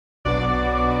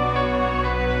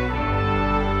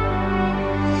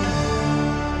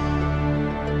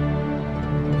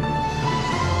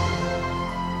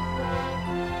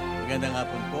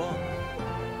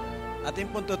ating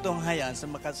pong tutunghayan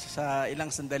sa ilang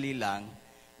sandali lang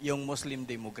yung Muslim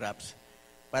demographics.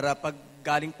 Para pag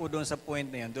galing po doon sa point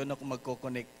na yun, doon ako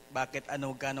magkoconnect bakit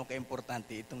gano'ng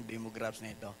ka-importante itong demographics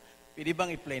na ito. Pwede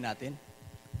bang i-play natin?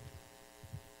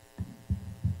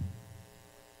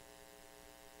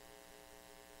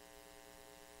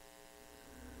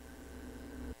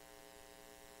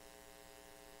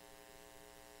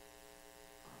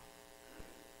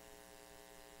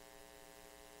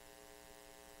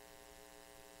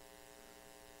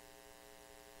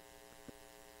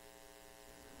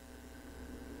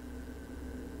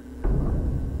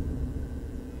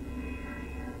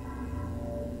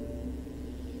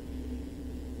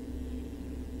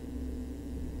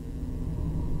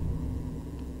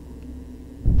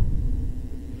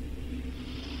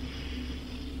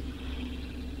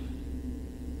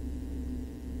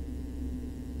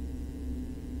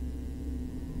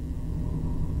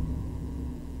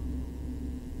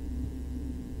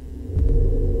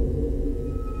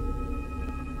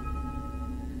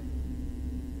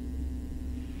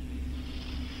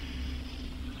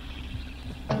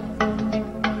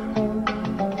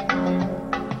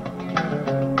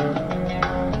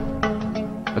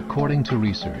 According to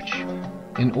research,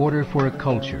 in order for a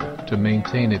culture to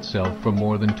maintain itself for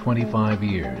more than 25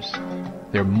 years,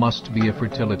 there must be a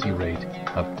fertility rate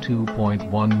of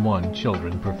 2.11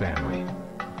 children per family.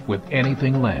 With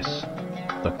anything less,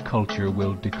 the culture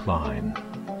will decline.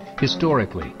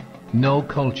 Historically, no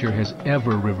culture has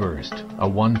ever reversed a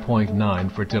 1.9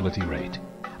 fertility rate.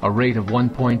 A rate of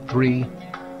 1.3,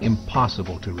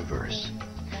 impossible to reverse,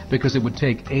 because it would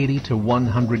take 80 to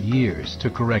 100 years to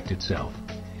correct itself.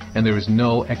 And there is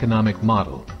no economic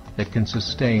model that can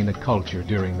sustain a culture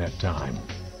during that time.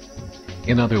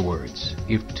 In other words,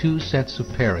 if two sets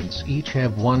of parents each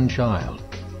have one child,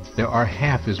 there are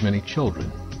half as many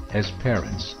children as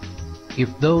parents.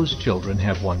 If those children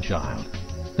have one child,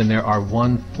 then there are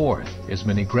 1/4 as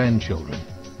many grandchildren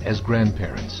as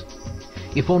grandparents.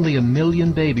 If only 1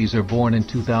 million babies are born in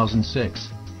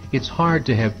 2006, it's hard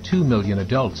to have 2 million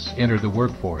adults enter the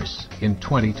workforce in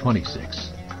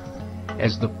 2026.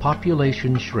 As the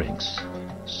population shrinks,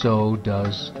 so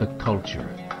does the culture.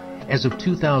 As of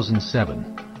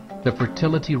 2007, the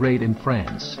fertility rate in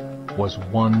France was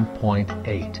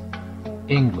 1.8,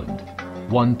 England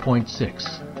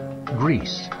 1.6,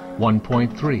 Greece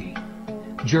 1.3,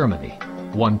 Germany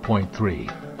 1.3,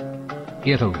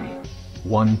 Italy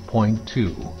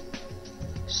 1.2,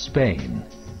 Spain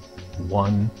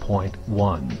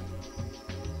 1.1.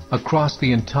 Across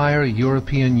the entire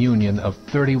European Union of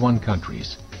 31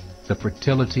 countries, the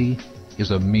fertility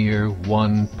is a mere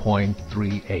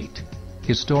 1.38.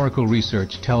 Historical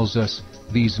research tells us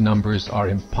these numbers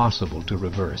are impossible to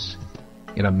reverse.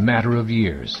 In a matter of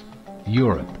years,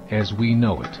 Europe as we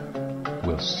know it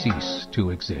will cease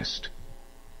to exist.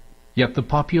 Yet the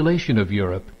population of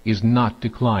Europe is not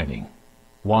declining.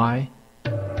 Why?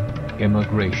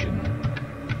 Immigration.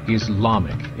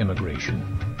 Islamic immigration.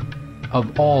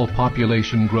 Of all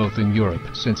population growth in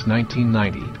Europe since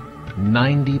 1990,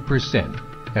 90%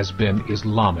 has been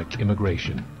Islamic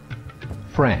immigration.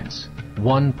 France,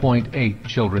 1.8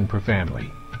 children per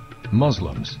family.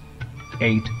 Muslims,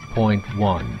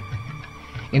 8.1.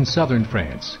 In southern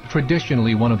France,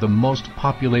 traditionally one of the most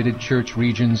populated church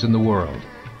regions in the world,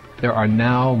 there are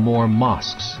now more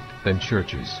mosques than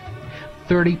churches.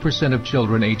 30% of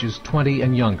children ages 20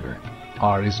 and younger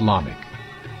are Islamic.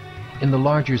 In the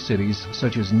larger cities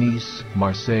such as Nice,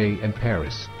 Marseille, and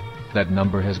Paris, that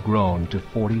number has grown to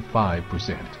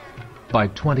 45%. By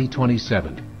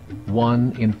 2027,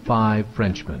 1 in 5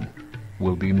 Frenchmen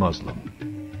will be Muslim.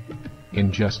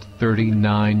 In just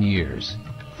 39 years,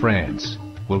 France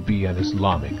will be an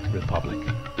Islamic republic.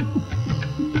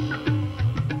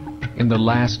 In the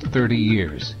last 30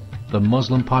 years, the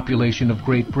Muslim population of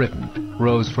Great Britain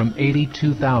rose from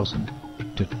 82,000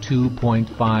 to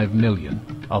 2.5 million,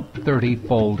 a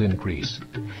 30-fold increase.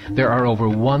 There are over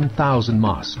 1,000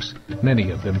 mosques,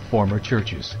 many of them former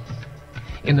churches.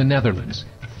 In the Netherlands,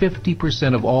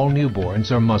 50% of all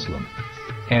newborns are Muslim,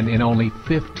 and in only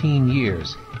 15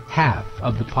 years, half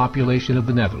of the population of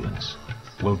the Netherlands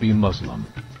will be Muslim.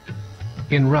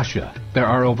 In Russia, there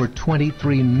are over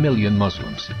 23 million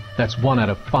Muslims. That's 1 out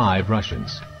of 5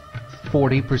 Russians.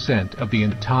 40% of the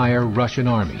entire Russian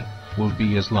army will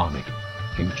be Islamic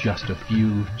in just a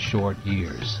few short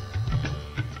years.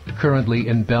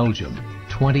 Currently in Belgium,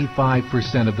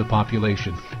 25% of the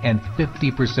population and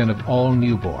 50% of all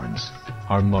newborns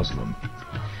are Muslim.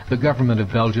 The government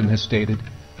of Belgium has stated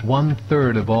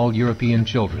 1/3 of all European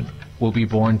children will be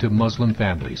born to Muslim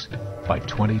families by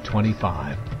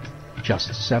 2025,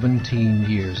 just 17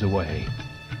 years away.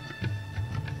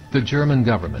 The German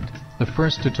government, the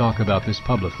first to talk about this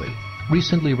publicly,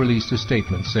 recently released a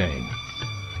statement saying,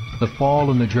 "The fall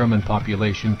in the German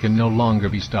population can no longer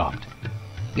be stopped.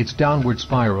 Its downward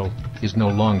spiral is no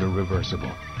longer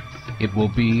reversible. It will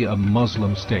be a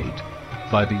Muslim state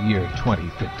by the year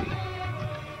 2050.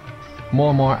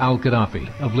 Muammar al-Gaddafi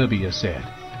of Libya said,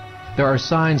 "There are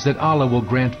signs that Allah will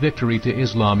grant victory to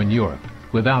Islam in Europe,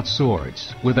 without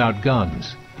swords, without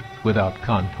guns, without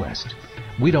conquest.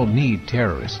 We don't need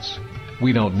terrorists.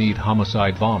 We don't need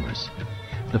homicide bombers.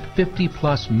 The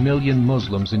 50-plus million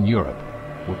Muslims in Europe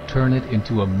will turn it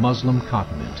into a Muslim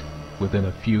continent within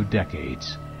a few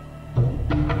decades."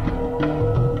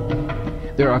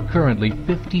 There are currently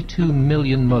 52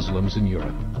 million Muslims in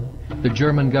Europe. The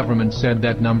German government said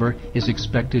that number is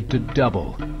expected to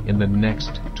double in the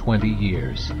next 20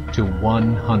 years to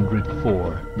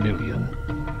 104 million.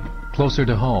 Closer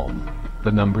to home,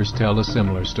 the numbers tell a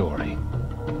similar story.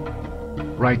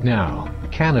 Right now,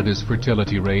 Canada's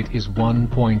fertility rate is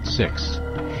 1.6,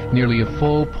 nearly a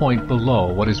full point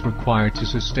below what is required to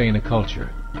sustain a culture.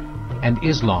 And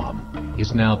Islam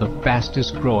is now the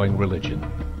fastest growing religion.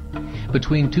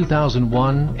 Between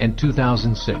 2001 and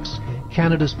 2006,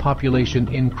 Canada's population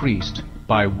increased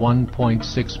by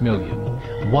 1.6 million,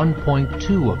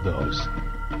 1.2 of those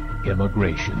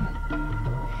immigration.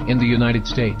 In the United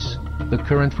States, the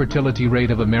current fertility rate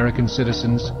of American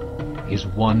citizens is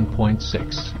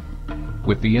 1.6.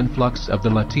 With the influx of the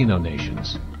Latino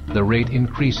nations, the rate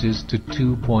increases to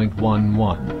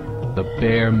 2.11, the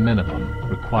bare minimum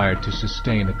required to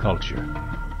sustain a culture.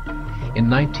 In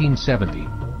 1970,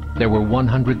 there were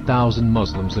 100,000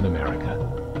 Muslims in America.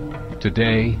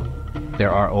 Today,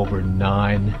 there are over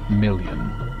 9 million.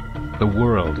 The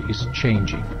world is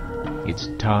changing. It's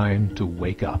time to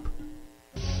wake up.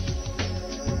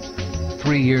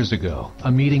 3 years ago,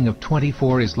 a meeting of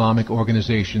 24 Islamic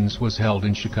organizations was held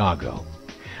in Chicago.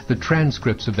 The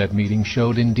transcripts of that meeting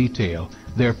showed in detail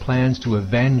their plans to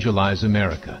evangelize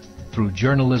America through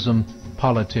journalism,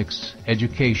 politics,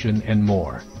 education, and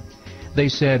more. They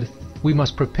said, "We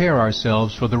must prepare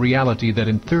ourselves for the reality that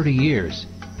in 30 years,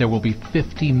 there will be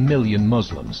 50 million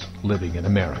Muslims living in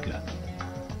America."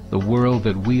 The world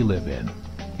that we live in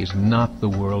is not the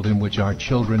world in which our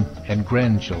children and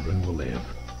grandchildren will live.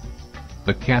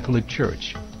 The Catholic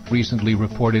Church recently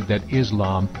reported that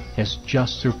Islam has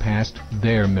just surpassed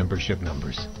their membership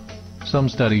numbers. Some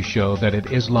studies show that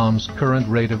at Islam's current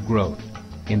rate of growth,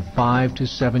 in 5 to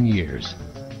 7 years,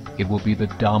 it will be the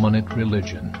dominant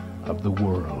religion of the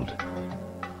world.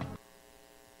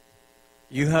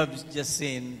 You have just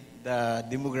seen the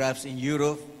demographics in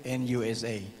Europe and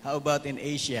USA. How about in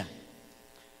Asia?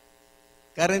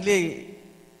 Currently,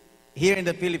 here in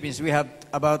the Philippines, we have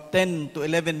about 10 to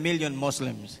 11 million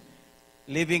Muslims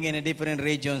living in the different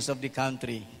regions of the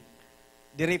country.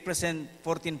 They represent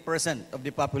 14% of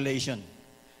the population.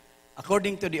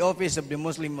 According to the Office of the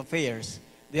Muslim Affairs,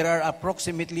 there are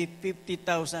approximately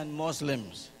 50,000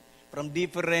 Muslims from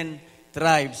different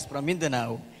tribes from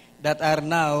Mindanao that are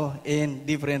now in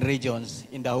different regions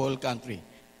in the whole country.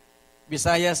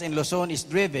 Visayas and Luzon is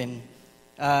driven.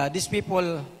 These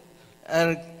people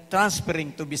are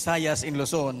transferring to Visayas and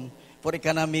Luzon for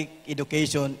economic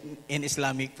education and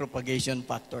Islamic propagation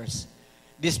factors.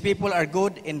 These people are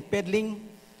good in peddling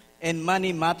and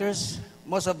money matters.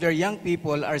 Most of their young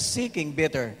people are seeking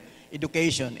better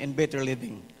education and better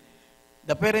living.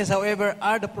 The parents, however,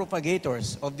 are the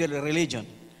propagators of their religion.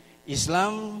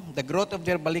 Islam, the growth of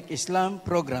their Balik Islam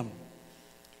program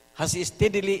has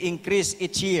steadily increased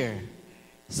each year.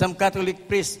 Some Catholic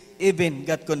priests even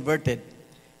got converted.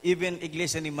 Even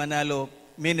Iglesia ni Manalo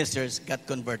ministers got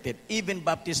converted. Even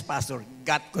Baptist pastor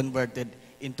got converted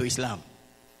into Islam.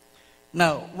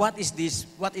 Now, what is this?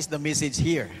 What is the message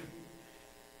here?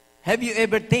 Have you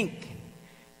ever think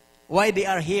why they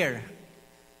are here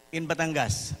in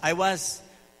Batangas? I was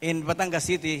in Batangas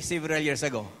City several years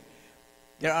ago.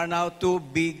 There are now 2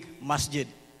 big masjid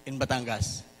in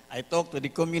Batangas. I talked to the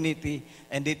community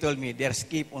and they told me they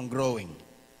keep on growing.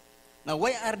 Now,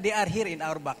 why are they here in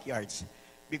our backyards?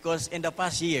 Because in the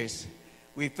past years,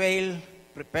 we failed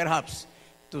perhaps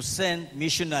to send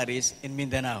missionaries in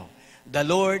Mindanao. The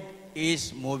Lord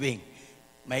is moving.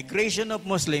 Migration of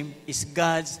Muslim is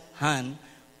God's hand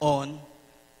on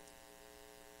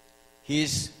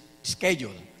His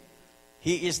schedule.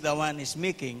 He is the one who is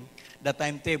making the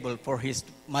timetable for His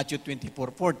Matthew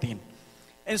 24:14.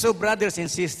 And so, brothers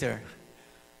and sisters,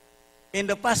 in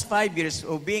the past 5 years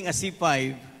of being a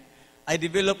C5, I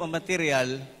developed a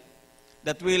material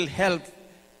that will help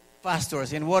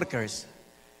pastors and workers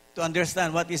to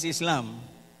understand what is Islam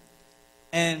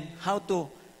and how to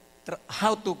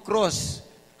cross,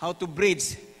 how to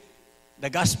bridge the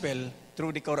gospel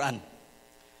through the Quran.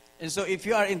 And so if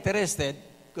you are interested,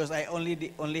 because I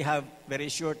only have very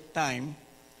short time,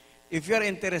 if you are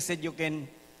interested, you can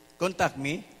contact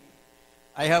me.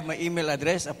 I have my email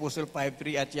address,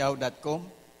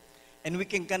 apostle53@yahoo.com. And we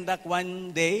can conduct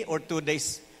 1 day or 2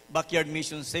 days backyard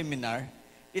mission seminar.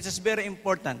 It is very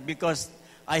important because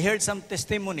I heard some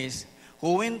testimonies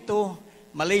who went to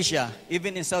Malaysia,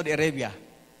 even in Saudi Arabia,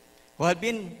 who had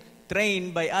been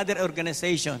trained by other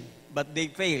organizations, but they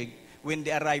failed when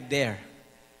they arrived there.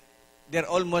 They're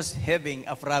almost having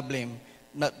a problem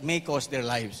that may cost their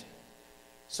lives.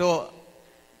 So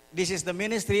this is the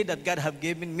ministry that God have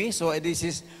given me. So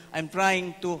I'm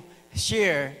trying to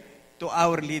share to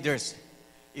our leaders.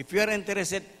 If you are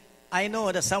interested, I know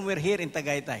that somewhere here in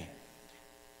Tagaytay,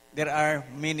 there are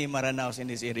many Maranaos in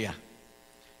this area.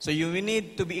 So you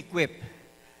need to be equipped.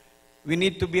 We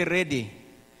need to be ready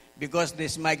because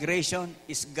this migration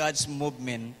is God's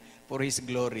movement for His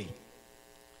glory.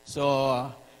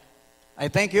 So I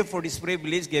thank you for this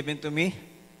privilege given to me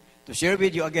to share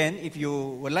with you again. If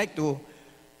you would like to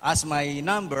ask my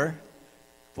number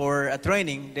for a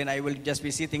training, then I will just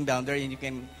be sitting down there and you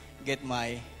can get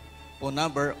my phone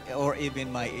number or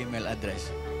even my email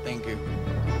address. Thank you.